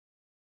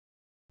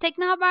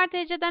Tekno Haber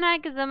TC'den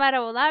herkese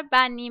merhabalar.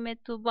 Ben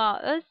Nimet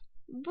Tuğba Öz.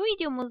 Bu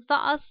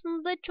videomuzda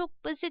aslında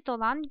çok basit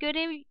olan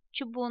görev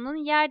çubuğunun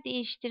yer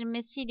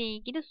değiştirmesiyle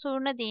ilgili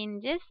soruna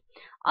değineceğiz.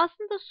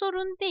 Aslında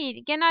sorun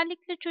değil.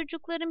 Genellikle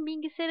çocukların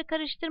bilgisayarı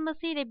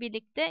karıştırması ile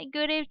birlikte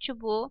görev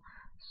çubuğu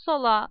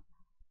sola,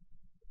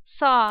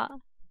 sağa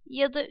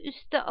ya da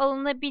üste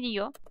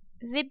alınabiliyor.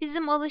 Ve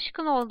bizim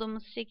alışkın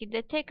olduğumuz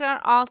şekilde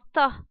tekrar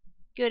altta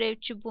görev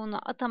çubuğunu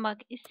atamak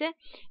ise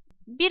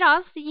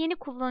biraz yeni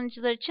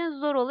kullanıcılar için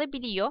zor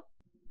olabiliyor.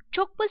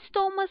 Çok basit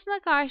olmasına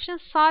karşın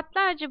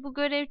saatlerce bu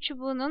görev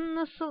çubuğunun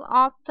nasıl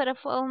alt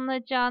tarafa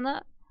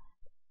alınacağını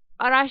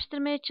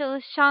araştırmaya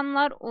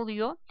çalışanlar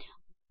oluyor.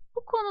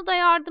 Bu konuda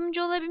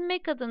yardımcı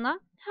olabilmek adına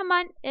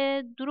hemen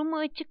durumu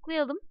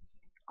açıklayalım.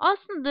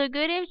 Aslında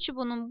görev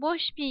çubuğunun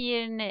boş bir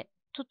yerini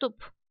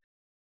tutup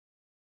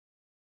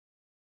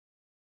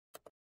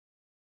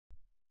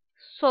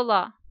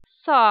sola,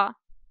 sağa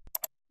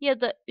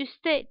ya da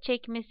üste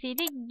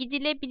çekmesiyle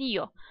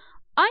gidilebiliyor.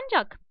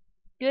 Ancak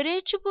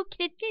görev çubuğu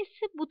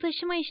kilitliyse bu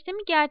taşıma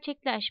işlemi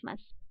gerçekleşmez.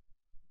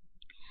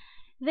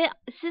 Ve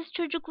siz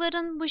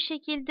çocukların bu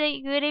şekilde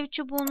görev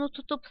çubuğunu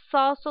tutup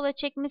sağa sola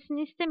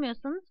çekmesini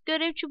istemiyorsanız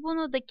görev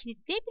çubuğunu da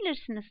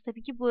kilitleyebilirsiniz.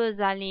 Tabii ki bu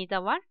özelliği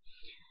de var.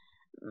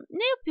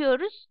 Ne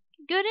yapıyoruz?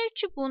 Görev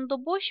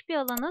çubuğunda boş bir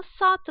alana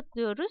sağ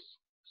tıklıyoruz.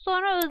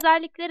 Sonra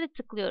özelliklere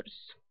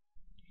tıklıyoruz.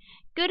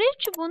 Görev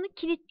çubuğunu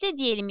kilitle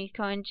diyelim ilk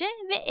önce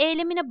ve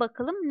eylemine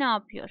bakalım ne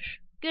yapıyor.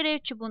 Görev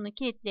çubuğunu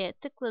kilitleye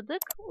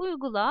tıkladık,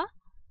 uygula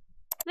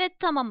ve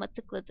tamama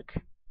tıkladık.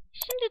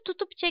 Şimdi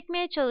tutup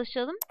çekmeye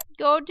çalışalım.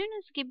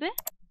 Gördüğünüz gibi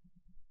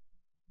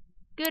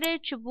görev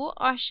çubuğu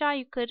aşağı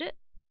yukarı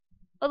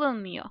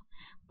alınmıyor.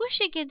 Bu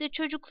şekilde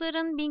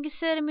çocukların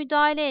bilgisayara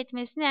müdahale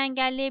etmesini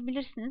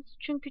engelleyebilirsiniz.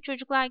 Çünkü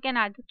çocuklar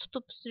genelde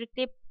tutup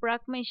sürükleyip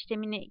bırakma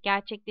işlemini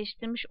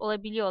gerçekleştirmiş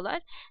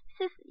olabiliyorlar.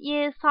 Siz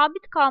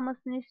sabit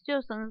kalmasını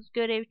istiyorsanız,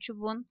 görev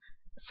çubuğun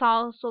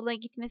sağa sola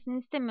gitmesini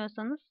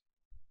istemiyorsanız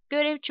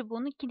görev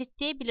çubuğunu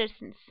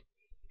kilitleyebilirsiniz.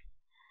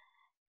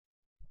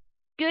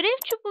 Görev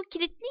çubuğu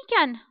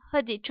kilitliyken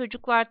hadi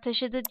çocuklar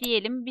taşıdı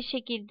diyelim. Bir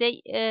şekilde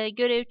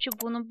görev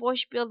çubuğunun boş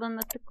bir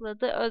alana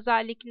tıkladı.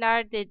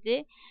 Özellikler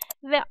dedi.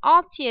 Ve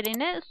alt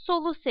yerine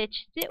solu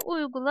seçti.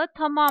 Uygula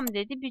tamam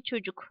dedi bir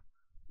çocuk.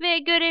 Ve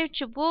görev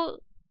çubuğu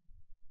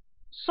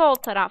sol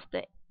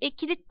tarafta.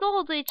 Kilitli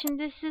olduğu için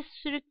de siz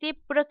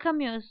sürükleyip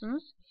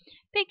bırakamıyorsunuz.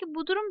 Peki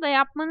bu durumda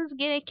yapmanız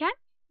gereken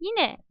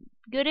yine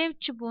görev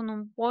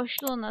çubuğunun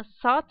boşluğuna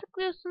sağ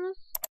tıklıyorsunuz.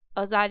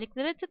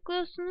 Özelliklere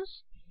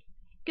tıklıyorsunuz.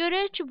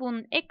 Görev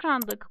çubuğunun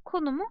ekrandaki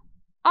konumu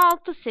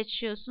altı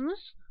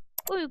seçiyorsunuz.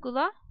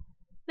 Uygula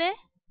ve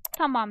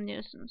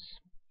tamamlıyorsunuz.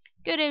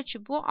 Görev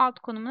çubuğu alt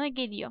konumuna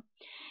geliyor.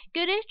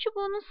 Görev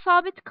çubuğunun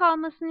sabit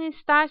kalmasını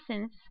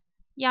isterseniz,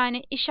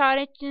 yani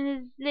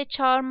işaretinizle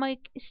çağırmak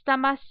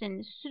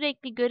istemezseniz,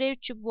 sürekli görev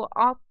çubuğu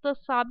altta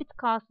sabit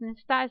kalsın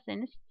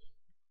isterseniz,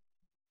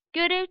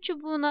 görev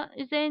çubuğuna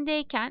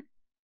üzerindeyken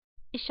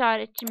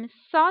işaretçimiz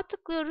sağa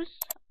tıklıyoruz,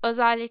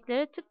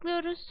 özelliklere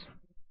tıklıyoruz.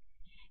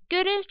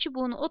 Görev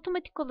çubuğunu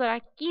otomatik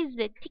olarak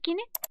gizle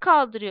tikini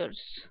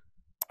kaldırıyoruz.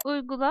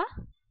 Uygula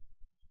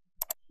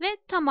ve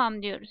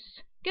tamam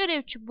diyoruz.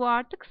 Görev çubuğu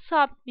artık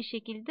sabit bir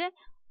şekilde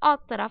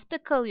alt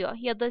tarafta kalıyor.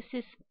 Ya da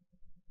siz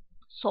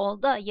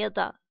solda ya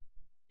da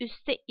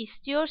üstte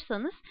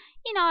istiyorsanız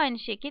yine aynı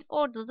şekilde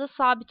orada da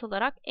sabit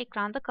olarak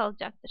ekranda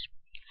kalacaktır.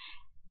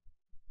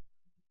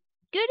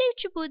 Görev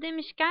çubuğu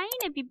demişken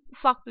yine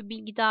ufak bir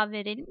bilgi daha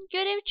verelim.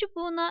 Görev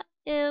çubuğuna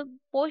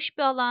boş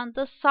bir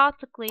alanda sağ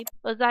tıklayıp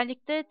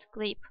özelliklere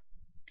tıklayıp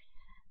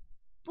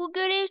bu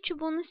görev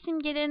çubuğunun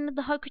simgelerini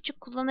daha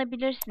küçük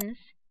kullanabilirsiniz.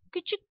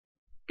 Küçük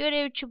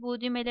görev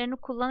çubuğu düğmelerini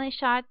kullanan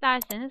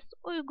işaretlerseniz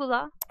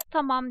uygula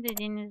tamam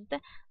dediğinizde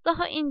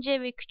daha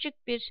ince ve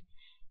küçük bir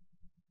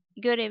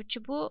görev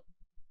çubuğu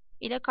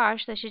ile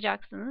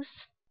karşılaşacaksınız.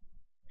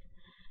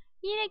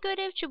 Yine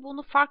görev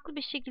çubuğunu farklı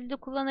bir şekilde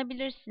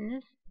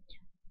kullanabilirsiniz.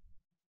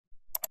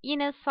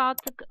 Yine sağ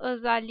tık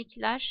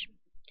özellikler.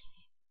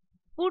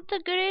 Burada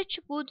görev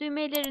çubuğu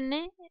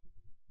düğmelerini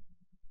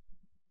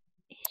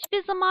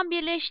hiçbir zaman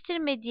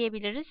birleştirme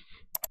diyebiliriz.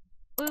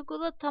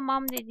 Uygula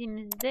tamam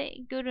dediğimizde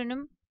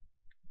görünüm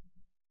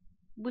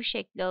bu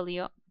şekli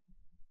alıyor.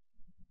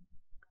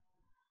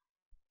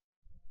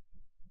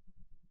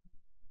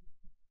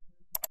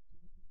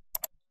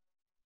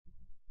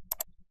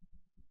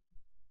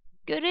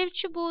 Görev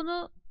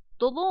çubuğunu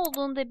dolu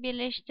olduğunda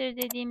birleştir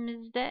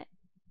dediğimizde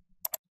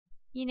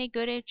yine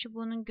görev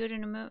çubuğunun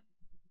görünümü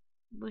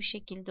bu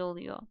şekilde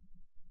oluyor.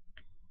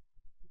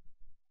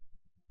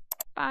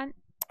 Ben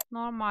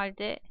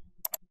normalde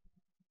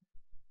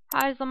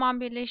her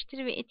zaman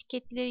birleştir ve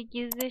etiketleri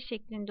gizle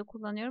şeklinde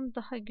kullanıyorum.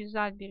 Daha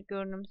güzel bir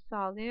görünüm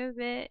sağlıyor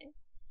ve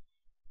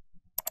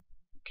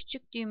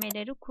küçük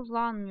düğmeleri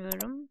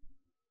kullanmıyorum.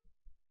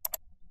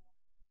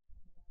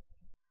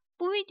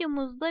 Bu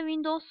videomuzda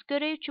Windows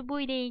görev çubuğu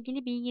ile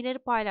ilgili bilgileri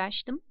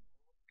paylaştım.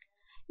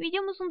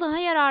 Videomuzun daha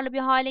yararlı bir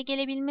hale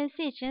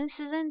gelebilmesi için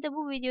sizin de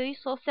bu videoyu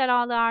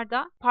sosyal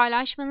ağlarda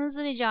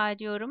paylaşmanızı rica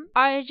ediyorum.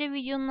 Ayrıca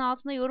videonun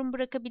altına yorum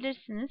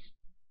bırakabilirsiniz.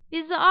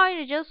 Bizi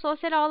ayrıca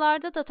sosyal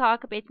ağlarda da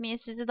takip etmeye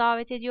sizi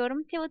davet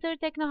ediyorum. Twitter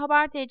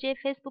teknohaber.tc,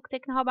 Facebook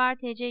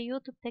teknohaber.tc,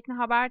 YouTube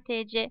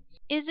teknohaber.tc.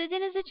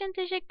 İzlediğiniz için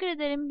teşekkür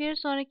ederim. Bir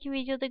sonraki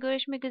videoda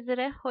görüşmek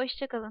üzere.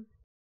 Hoşça kalın.